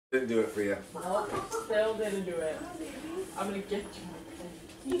Didn't do it for you. Still didn't do it. I'm gonna get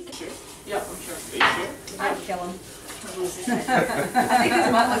you. Sure? Yeah, I'm sure. Are you sure? I'd kill him. I think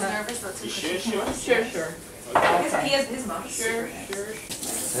his mom was nervous. That's who Sure? Sure. His mom. Sure.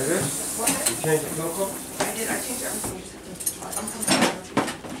 Is it? You changed the logo? I did. I changed everything.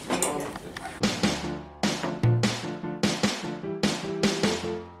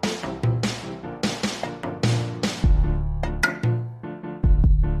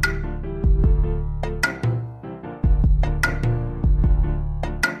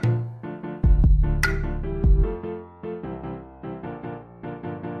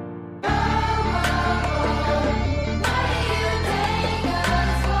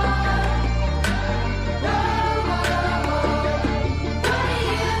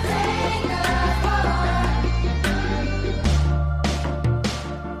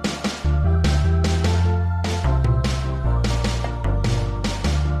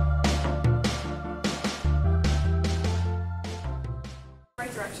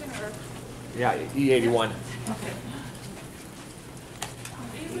 Yeah, E81.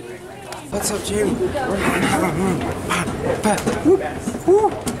 What's up, Jamie?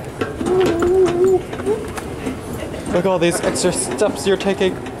 Look at all these extra steps you're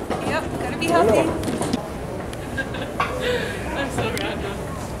taking. Yep, gotta be healthy. I'm so random.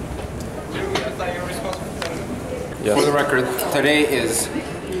 Yes. For the record, today is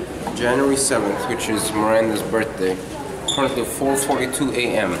January 7th, which is Miranda's birthday. Currently 4:42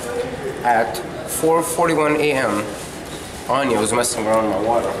 a.m. At 4:41 a.m., Anya was messing around with my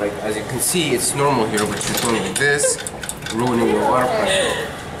water. Like, as you can see, it's normal here, but she's doing like this, ruining your water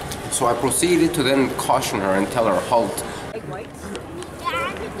pressure. So I proceeded to then caution her and tell her, halt. Like white?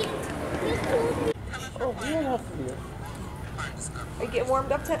 Oh, we don't have to be. Are you getting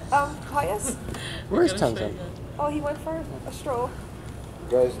warmed up to Pius? Where's Tenzin? Oh, he went for a stroll.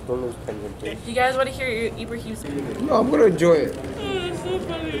 Guys, don't lose Tenzin, please. You guys want to hear Ibrahim speak? No, I'm gonna enjoy it. Oh, it's so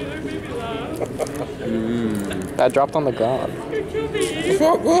funny. It made me laugh. That dropped on the ground.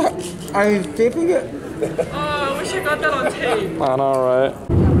 What? Are you taping it? Oh, I wish I got that on tape. I know, right?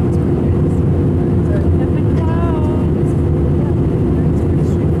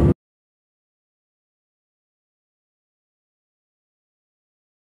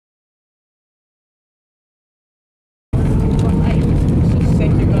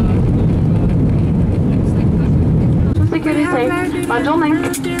 Security safe. Bundling.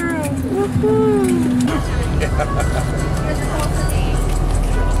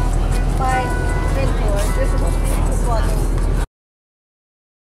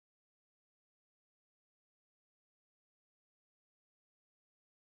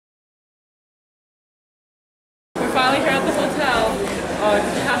 We're finally here at the hotel. Oh,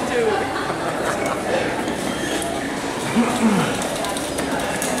 did you have to?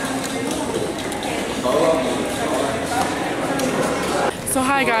 So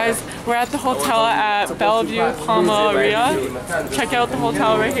hi guys, we're at the hotel at Bellevue Palmaria. Check out the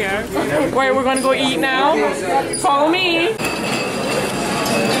hotel right here. Wait, we're gonna go eat now. Follow me.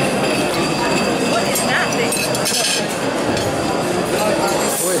 What is that thing?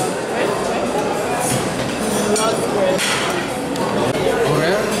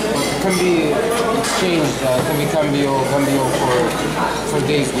 Okay. It can be exchanged. It can be cambio for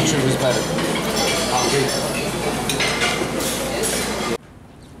days, whichever is better.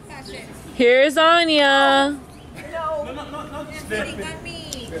 Here's Anya. No, it's sitting on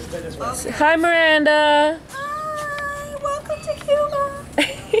me. Okay. Hi Miranda. Hi, welcome to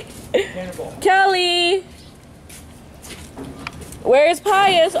Cuba. Kelly. Where's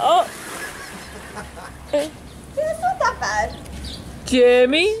Pius? Oh. It's not that bad.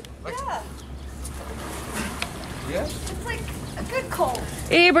 Jimmy. Yeah. Yeah? It's like a good cold.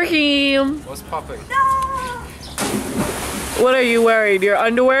 Ibrahim. What's popping? No. What are you wearing? Your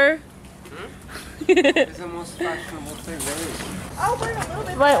underwear? It's the most fashionable thing there is. I'll burn a little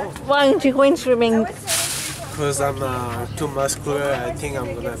bit. Why aren't you going swimming? Because I'm too muscular, I think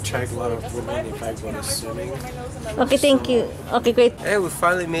I'm gonna attract a lot of women if I go to swimming. Okay, thank you. Okay, great. Hey, we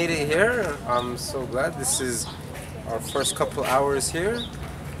finally made it here. I'm so glad. This is our first couple hours here.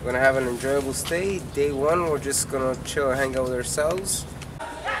 We're gonna have an enjoyable stay. Day one, we're just gonna chill and hang out with ourselves.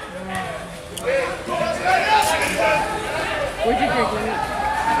 Where'd you drink it?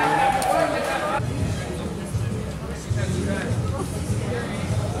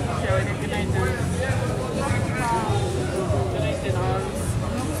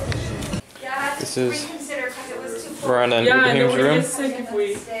 This is Miranda and Yeah, Ibrahim's nobody room. gets sick if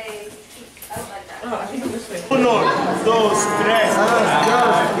we... Oh, I think I'm this way. 1, 2, 3.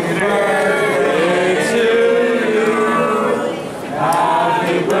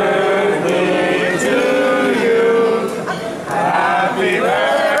 Happy birthday.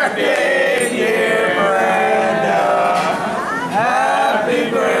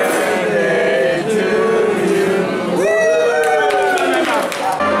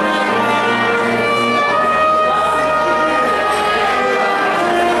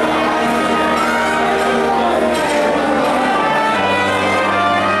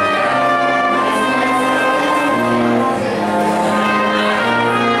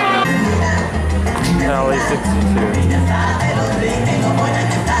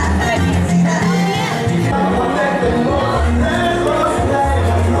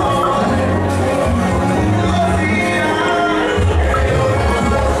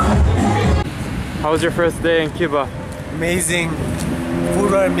 How was your first day in Cuba? Amazing.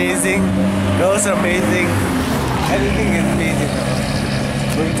 Food are amazing. Girls are amazing. Everything is amazing.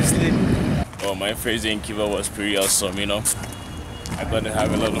 Going to sleep. Oh, my first day in Cuba was pretty awesome, you know. I got to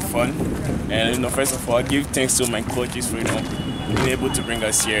have a lot of fun. And, you know, first of all, I give thanks to my coaches for, you know, being able to bring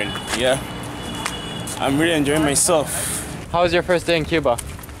us here. And, yeah, I'm really enjoying myself. How was your first day in Cuba?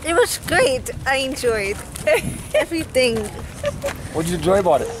 It was great. I enjoyed everything. What did you enjoy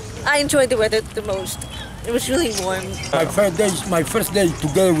about it? I enjoyed the weather the most. It was really warm. My first day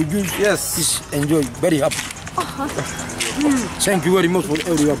together with you. Yes. Is enjoy. Very happy. Thank you very much for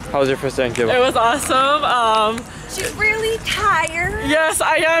everyone. How was your first day in Cuba? It was awesome. She's really tired. Yes,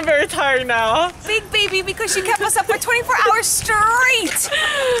 I am very tired now. Big baby, because she kept us up for 24 hours straight.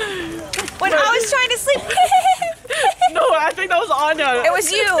 When I was trying to sleep. No, I think that was Anya. It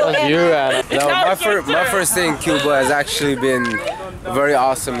was you. That's you, Anna. No, my first day in Cuba has actually been very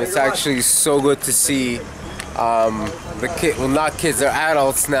awesome. It's actually so good to see the kid, well, not kids, they're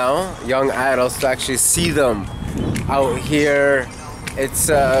adults now, young adults, to actually see them out here. It's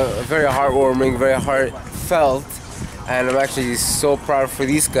very heartwarming, very heartfelt, and I'm actually so proud for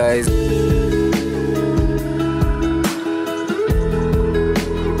these guys.